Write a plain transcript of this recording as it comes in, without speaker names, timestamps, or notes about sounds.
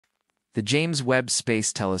The James Webb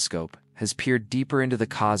Space Telescope has peered deeper into the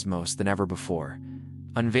cosmos than ever before,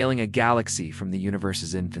 unveiling a galaxy from the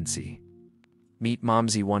universe's infancy. Meet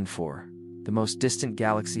MOMSI 14, the most distant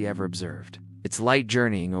galaxy ever observed. Its light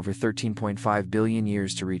journeying over 13.5 billion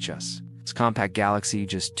years to reach us. Its compact galaxy,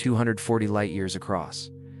 just 240 light-years across,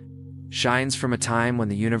 shines from a time when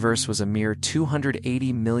the universe was a mere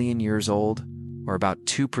 280 million years old, or about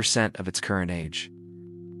 2% of its current age.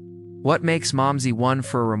 What makes MOMSI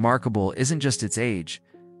 14 remarkable isn't just its age,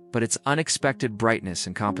 but its unexpected brightness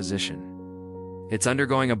and composition. It's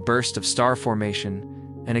undergoing a burst of star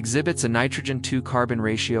formation and exhibits a nitrogen-to-carbon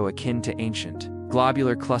ratio akin to ancient,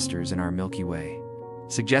 globular clusters in our Milky Way,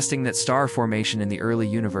 suggesting that star formation in the early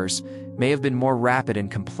universe may have been more rapid and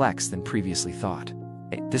complex than previously thought.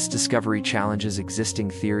 This discovery challenges existing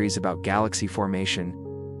theories about galaxy formation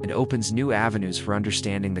and opens new avenues for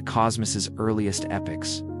understanding the cosmos's earliest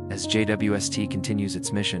epochs. As JWST continues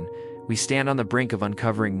its mission, we stand on the brink of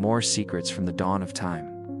uncovering more secrets from the dawn of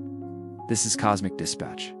time. This is Cosmic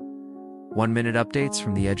Dispatch. 1-minute updates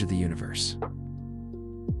from the edge of the universe.